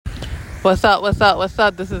What's up? What's up? What's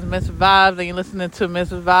up? This is Miss Vibes, and you're listening to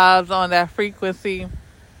Miss Vibes on that frequency.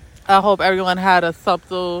 I hope everyone had a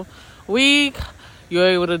subtle week. You're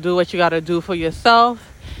able to do what you got to do for yourself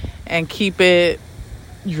and keep it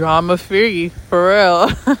drama free, for real.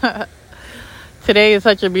 Today is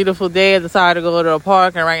such a beautiful day. I decided to go to the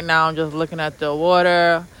park, and right now I'm just looking at the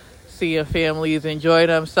water, seeing families enjoy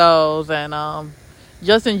themselves, and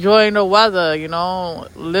just enjoying the weather,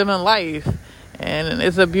 living life. And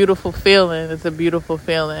it's a beautiful feeling. It's a beautiful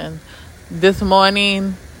feeling. This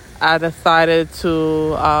morning, I decided to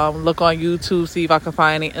look on YouTube, see if I could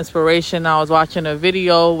find any inspiration. I was watching a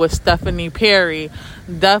video with Stephanie Perry.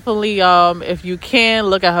 Definitely, if you can,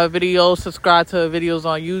 look at her videos, subscribe to her videos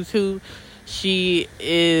on YouTube. She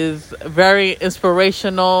is very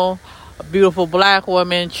inspirational, a beautiful black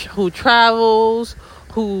woman who travels,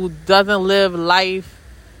 who doesn't live life,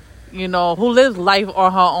 who lives life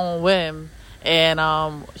on her own whim.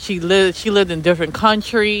 And she lived in different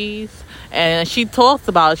countries, and she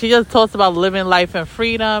just talks about living life in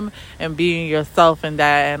freedom and being yourself in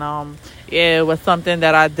that. And it was something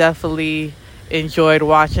that I definitely enjoyed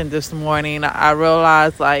watching this morning. I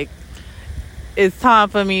realized it's time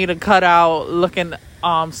for me to cut out looking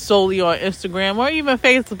solely on Instagram or even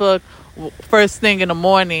Facebook first thing in the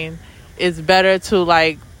morning. It's better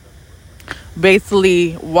to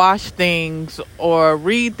basically watch things or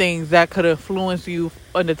read things that could influence you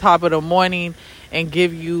on the top of the morning and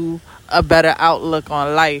give you a better outlook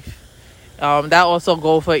on life. That also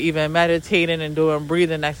goes for even meditating and doing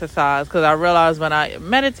breathing exercise, because I realized when I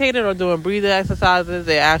meditated or doing breathing exercises,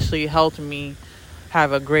 it actually helped me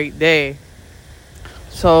have a great day.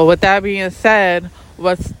 So with that being said,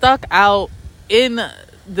 what stuck out in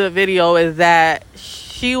the video is that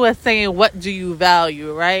she was saying, what do you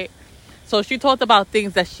value, right? So she talked about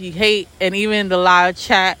things that she hate, and even in the live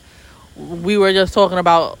chat, we were just talking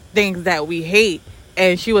about things that we hate.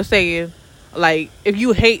 And she was saying, if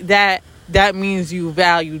you hate that, that means you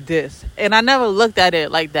value this. And I never looked at it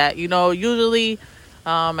like that. Usually,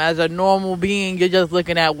 as a normal being, you're just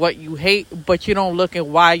looking at what you hate, but you don't look at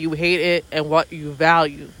why you hate it and what you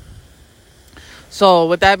value. So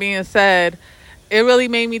with that being said, it really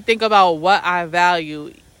made me think about what I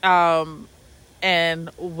value. And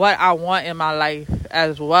what I want in my life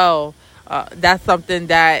as well. That's something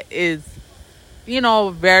that is,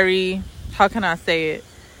 very, how can I say it?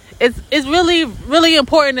 It's really, really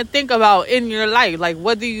important to think about in your life.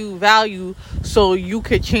 What do you value so you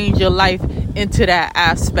could change your life into that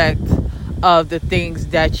aspect of the things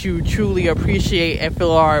that you truly appreciate and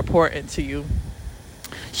feel are important to you.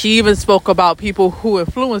 She even spoke about people who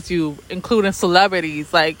influence you, including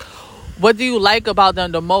celebrities. What do you like about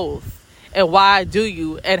them the most? And why do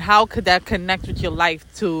you? And how could that connect with your life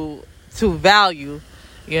to value,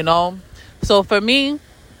 So for me,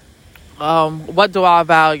 what do I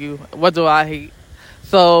value? What do I hate?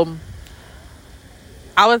 So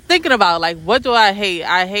I was thinking about, what do I hate?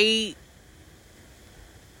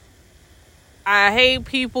 I hate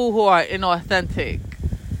people who are inauthentic.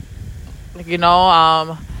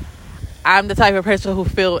 I'm the type of person who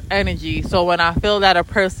feel energy. So when I feel that a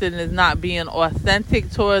person is not being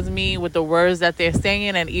authentic towards me with the words that they're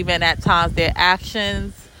saying, and even at times their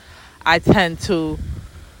actions, I tend to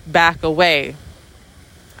back away.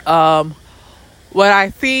 What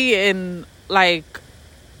I see in, I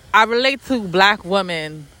relate to black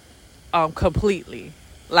women completely.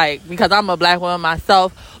 Because I'm a black woman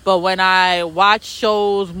myself. But when I watch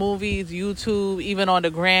shows, movies, YouTube, even on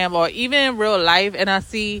the gram, or even in real life, and I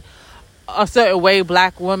see a certain way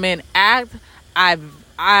black women act,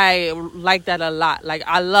 I like that a lot.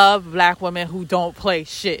 I love black women who don't play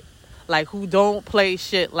shit. Oh,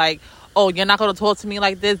 you're not going to talk to me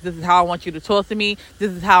like this. This is how I want you to talk to me.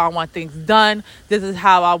 This is how I want things done. This is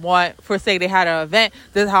how I want, say they had an event,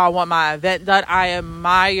 this is how I want my event done. I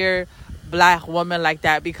admire black women like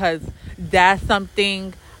that, because that's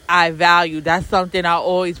something I value. That's something I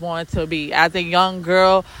always wanted to be. As a young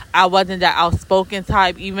girl, I wasn't that outspoken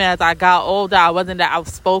type. Even as I got older, I wasn't that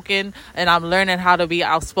outspoken, and I'm learning how to be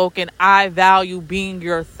outspoken. I value being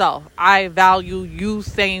yourself. I value you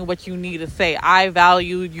saying what you need to say. I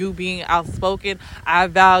value you being outspoken. I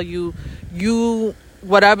value you,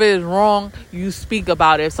 whatever is wrong, you speak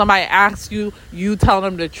about it. If somebody asks you, you tell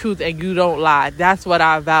them the truth and you don't lie. That's what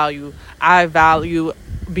I value. I value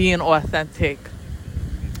being authentic.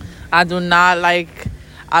 I do not like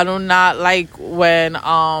when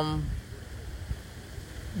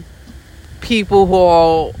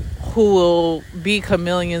people who will be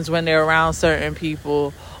chameleons when they're around certain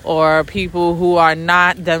people, or people who are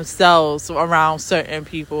not themselves around certain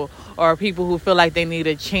people, or people who feel like they need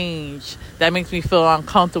a change. That makes me feel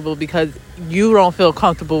uncomfortable because you don't feel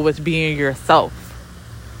comfortable with being yourself.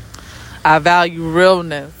 I value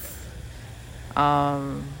realness.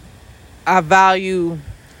 I value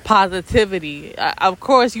positivity. Of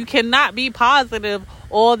course, you cannot be positive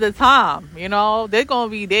all the time. You know, there's gonna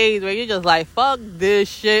be days where you're just like, fuck this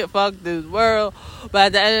shit, fuck this world. But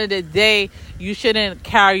at the end of the day, you shouldn't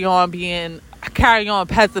carry on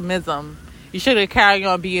pessimism. You shouldn't carry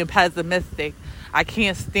on being pessimistic. I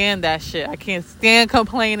can't stand that shit. I can't stand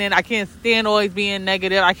complaining. I can't stand always being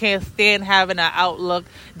negative. I can't stand having an outlook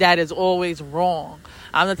that is always wrong.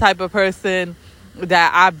 I'm the type of person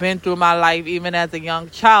that I've been through my life, even as a young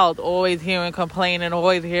child, always hearing complaining,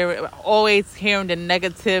 always hearing the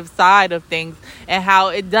negative side of things, and how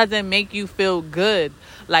it doesn't make you feel good.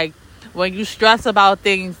 Like when you stress about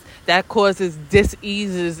things, that causes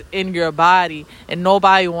diseases in your body, and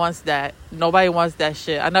nobody wants that. Nobody wants that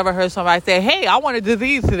shit. I never heard somebody say, hey, I want a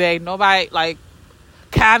disease today. Nobody, like,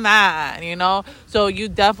 come on, you know? So you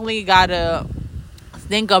definitely gotta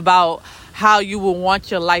think about how you will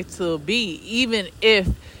want your life to be, even if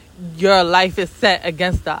your life is set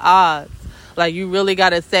against the odds. Like, you really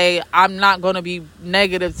gotta say, I'm not gonna be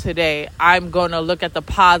negative today. I'm gonna look at the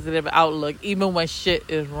positive outlook, even when shit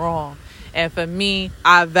is wrong. And for me,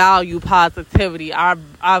 I value positivity. I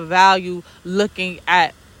value looking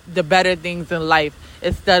at the better things in life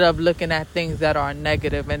instead of looking at things that are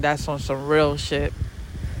negative, and that's on some real shit.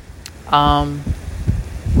 Something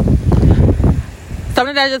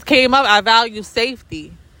that just came up, I value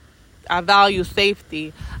safety. I value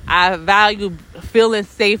feeling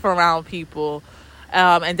safe around people.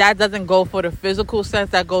 And that doesn't go for the physical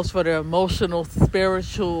sense. That goes for the emotional,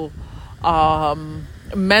 spiritual,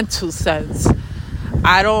 mental sense.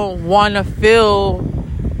 I don't want to feel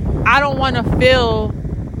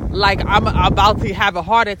like I'm about to have a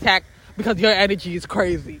heart attack because your energy is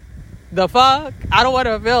crazy. The fuck? I don't want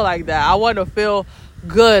to feel like that. I want to feel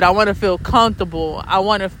good. I want to feel comfortable. I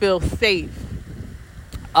want to feel safe.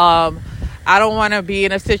 I don't want to be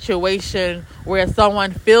in a situation where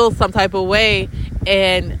someone feels some type of way,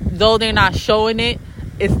 and though they're not showing it,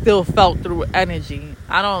 it's still felt through energy.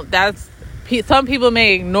 Some people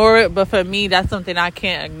may ignore it, but for me, that's something I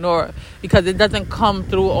can't ignore, because it doesn't come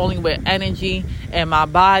through only with energy and my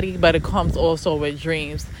body, but it comes also with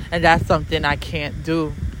dreams, and that's something I can't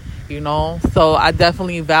do, you know? So I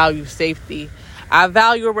definitely value safety. I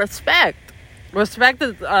value respect. Respect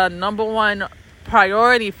is number one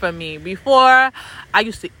priority for me. Before, I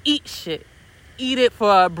used to eat shit. Eat it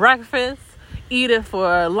for breakfast, eat it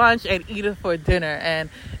for lunch, and eat it for dinner. And,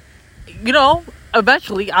 you know,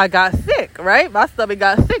 eventually I got sick, right? My stomach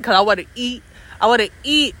got sick because I want to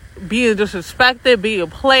eat being disrespected, being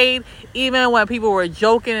played. Even when people were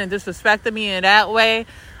joking and disrespecting me in that way,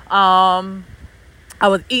 I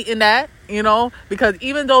was eating that, you know, because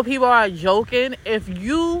even though people are joking, if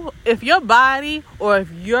your body or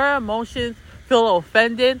if your emotions feel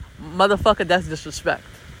offended, motherfucker, that's disrespect.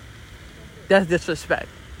 That's disrespect.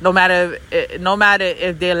 No matter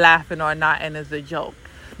if they're laughing or not and it's a joke.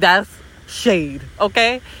 That's shade,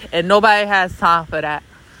 okay? And nobody has time for that.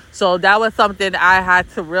 So that was something I had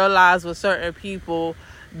to realize with certain people,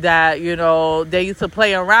 that, you know, they used to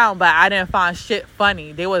play around, but I didn't find shit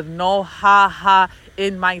funny. There was no ha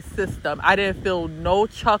in my system. I didn't feel no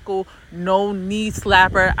chuckle, no knee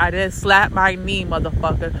slapper. I didn't slap my knee,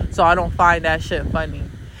 motherfucker. So I don't find that shit funny.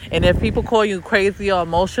 And if people call you crazy or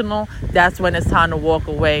emotional, that's when it's time to walk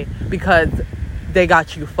away, because they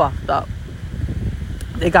got you fucked up.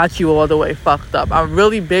 They got you all the way fucked up. I'm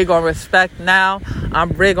really big on respect now. I'm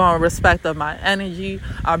big on respect of my energy.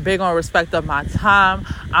 I'm big on respect of my time.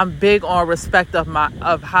 I'm big on respect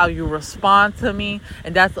of how you respond to me.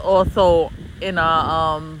 And that's also in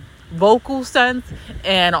a vocal sense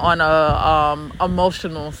and on a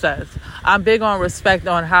emotional sense. I'm big on respect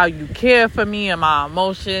on how you care for me and my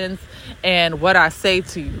emotions and what I say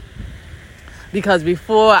to you. Because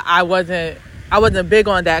before I wasn't big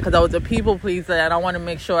on that, because I was a people pleaser and I want to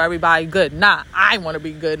make sure everybody good. Nah, I want to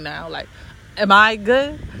be good now. Like, am I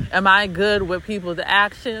good? Am I good with people's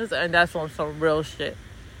actions? And that's on some real shit.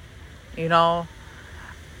 You know?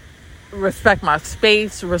 Respect my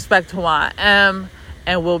space, respect who I am,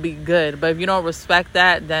 and we'll be good. But if you don't respect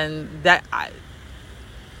that, then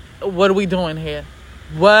what are we doing here?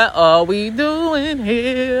 What are we doing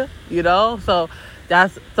here? You know? So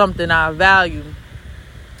that's something I value.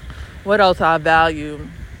 What else I value?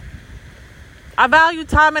 I value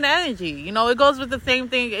time and energy. You know, it goes with the same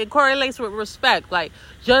thing. It correlates with respect. Like,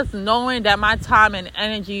 just knowing that my time and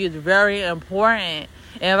energy is very important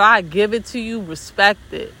And if I give it to you,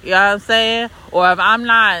 respect it. You know what I'm saying? Or if I'm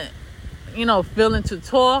not, feeling to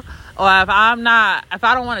talk, or if I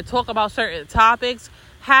don't want to talk about certain topics,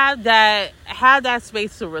 have that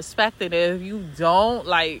space to respect it. If you don't,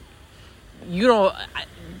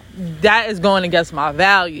 that is going against my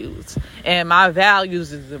values, and my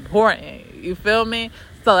values is important. You feel me?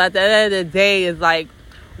 So at the end of the day, it's like,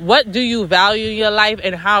 what do you value in your life,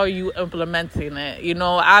 and how are you implementing it?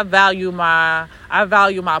 I value my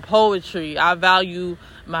poetry. I value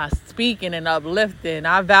my speaking and uplifting.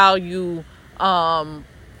 I value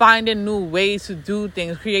finding new ways to do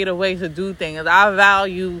things, creative ways to do things. I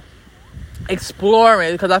value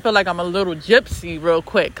exploring, because I feel like I'm a little gypsy real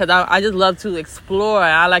quick, because I just love to explore,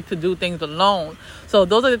 and I like to do things alone. So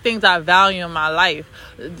those are the things I value in my life.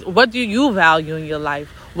 What do you value in your life?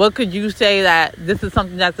 What could you say that this is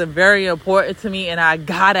something that's very important to me, and I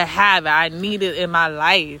gotta have it, I need it in my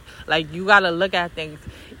life? Like, you gotta look at things.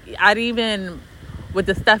 With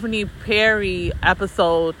the Stephanie Perry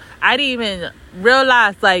episode, I didn't even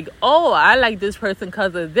realize, I like this person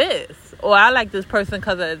because of this, or I like this person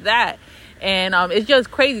because of that. And it's just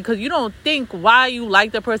crazy, because you don't think why you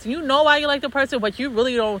like the person. You know why you like the person, but you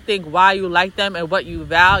really don't think why you like them and what you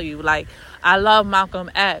value. Like, I love Malcolm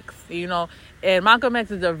X, and Malcolm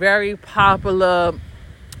X is a very popular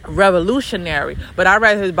revolutionary, but I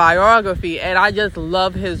read his biography, and I just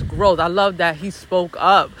love his growth. I love that he spoke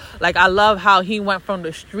up. Like, I love how he went from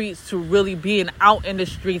the streets to really being out in the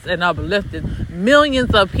streets and uplifting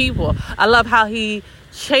millions of people. I love how he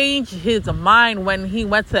changed his mind when he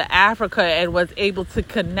went to Africa and was able to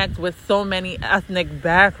connect with so many ethnic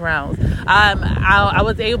backgrounds.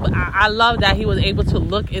 I love that he was able to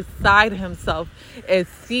look inside himself and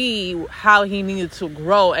see how he needed to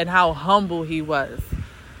grow and how humble he was.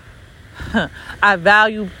 I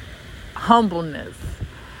value humbleness.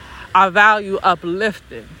 I value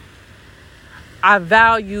uplifting. I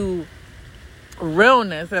value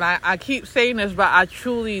realness. And I keep saying this, but I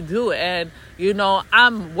truly do. And,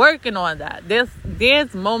 I'm working on that.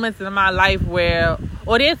 There's moments in my life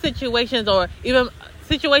there's situations, or even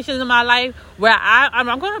situations in my life where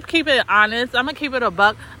I'm going to keep it honest. I'm going to keep it a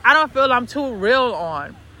buck. I don't feel I'm too real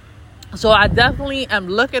on. So I definitely am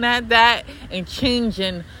looking at that and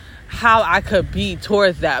changing how I could be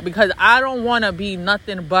towards that, because I don't want to be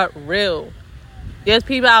nothing but real. There's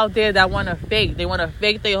people out there that want to fake. They want to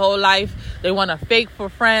fake their whole life. They want to fake for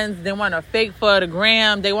friends. They want to fake for the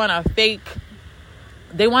gram. They want to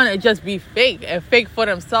just be fake and fake for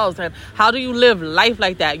themselves. And how do you live life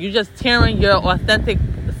like that? You're just tearing your authentic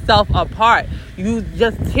self apart. You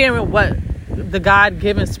just tearing what the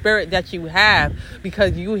God-given spirit that you have,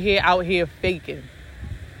 because you out here faking.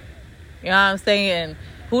 You know what I'm saying?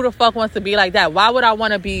 Who the fuck wants to be like that? Why would I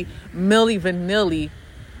want to be Milli Vanilli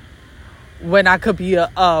when I could be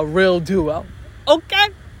a real duo? Okay.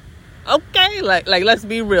 Like let's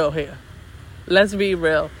be real here. Let's be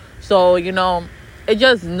real. So, it's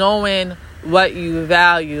just knowing what you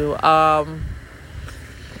value. My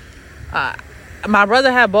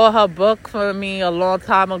brother had bought her book for me a long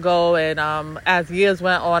time ago, and as years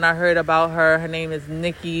went on, I heard about her. Her name is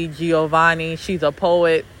Nikki Giovanni. She's a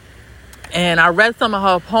poet. And I read some of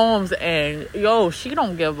her poems, and she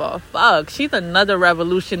don't give a fuck. She's another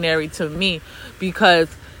revolutionary to me, because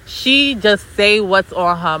she just say what's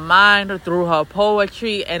on her mind through her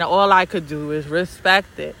poetry, and all I could do is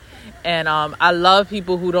respect it. And I love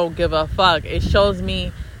people who don't give a fuck. It shows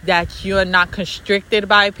me that you're not constricted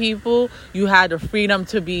by people. You have the freedom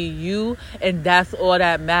to be you, and that's all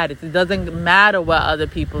that matters. It doesn't matter what other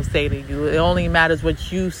people say to you. It only matters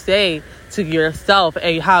what you say to yourself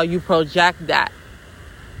and how you project that.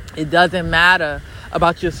 It doesn't matter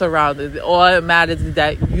about your surroundings. All it matters is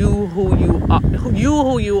that who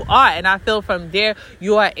you are. And I feel from there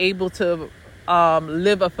you are able to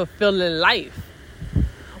live a fulfilling life.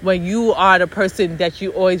 When you are the person that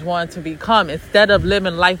you always wanted to become. Instead of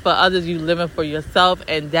living life for others, you living for yourself,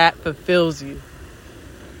 and that fulfills you.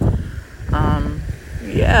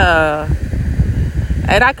 Yeah.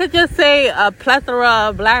 And I could just say a plethora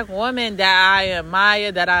of black women that I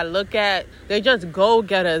admire, that I look at. They just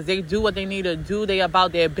go-getters. They do what they need to do. They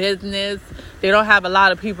about their business. They don't have a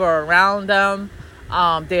lot of people around them.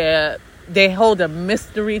 They hold a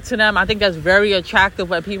mystery to them. I think that's very attractive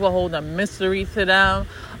when people hold a mystery to them.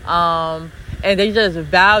 And they just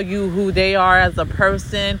value who they are as a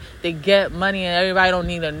person. They get money, and everybody don't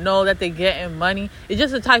need to know that they getting money. It's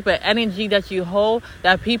just the type of energy that you hold,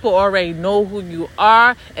 that people already know who you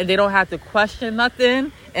are, and they don't have to question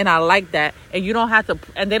nothing. And I like that. And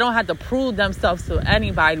they don't have to prove themselves to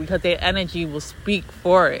anybody, because their energy will speak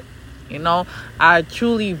for it. You know, I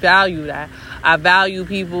truly value that. I value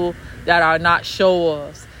people that are not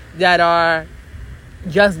show-offs, that are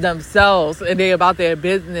just themselves, and they're about their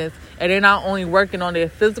business, and they're not only working on their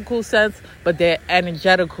physical sense, but their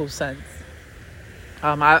energetical sense.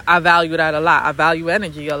 I value that a lot. I value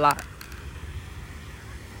energy a lot.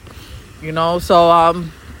 You know, so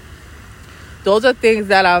those are things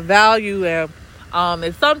that I value, and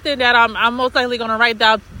it's something that I'm most likely gonna write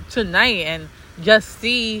down tonight and just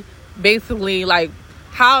see basically like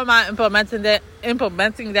how am I implementing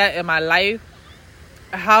that in my life.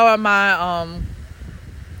 How am I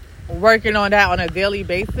working on that on a daily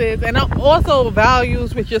basis, and also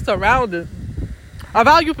values with your surroundings.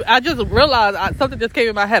 I just realized something just came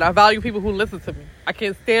in my head. I value people who listen to me. I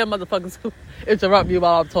can't stand motherfuckers who interrupt me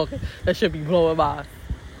while I'm talking. That should be blowing minds.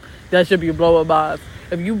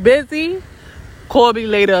 If you busy, call me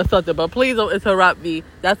later or something, but please don't interrupt me.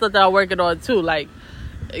 That's something I'm working on too. Like,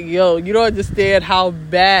 yo, you don't understand how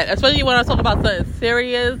bad, especially when I talk about something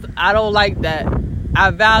serious. I don't like that.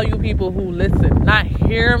 I value people who listen, not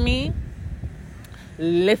hear me,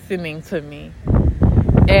 listening to me,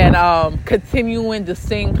 and continuing the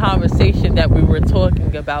same conversation that we were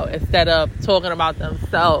talking about instead of talking about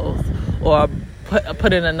themselves or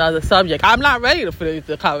put in another subject. I'm not ready to finish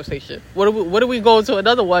the conversation. What do we go to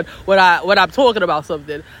another one when I'm talking about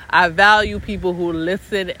something? I value people who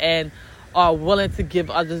listen and are willing to give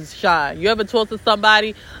others a shot. You ever talk to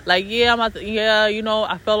somebody like,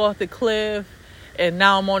 I fell off the cliff and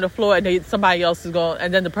now I'm on the floor, and somebody else is going,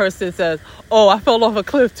 and then the person says, oh, I fell off a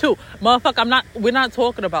cliff too. Motherfucker, we're not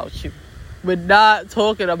talking about you. We're not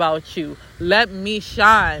talking about you. Let me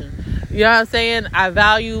shine. You know what I'm saying? I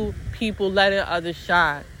value people letting others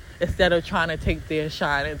shine instead of trying to take their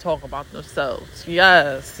shine and talk about themselves.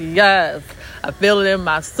 Yes. I feel it in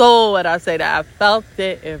my soul when I say that. I felt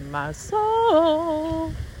it in my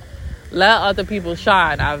soul. Let other people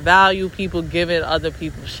shine. I value people giving other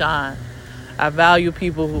people shine. I value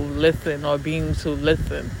people who listen, or beings who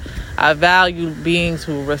listen. I value beings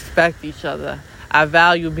who respect each other. I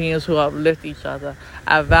value beings who uplift each other.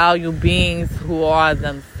 I value beings who are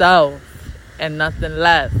themselves and nothing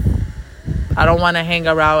less. I don't want to hang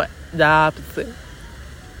around the opposite.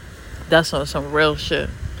 That's on some real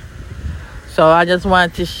shit. So I just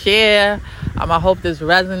wanted to share. I hope this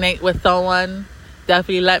resonates with someone.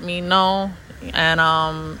 Definitely let me know. And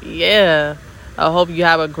I hope you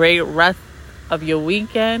have a great rest of your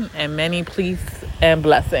weekend, and many peace and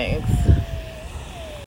blessings.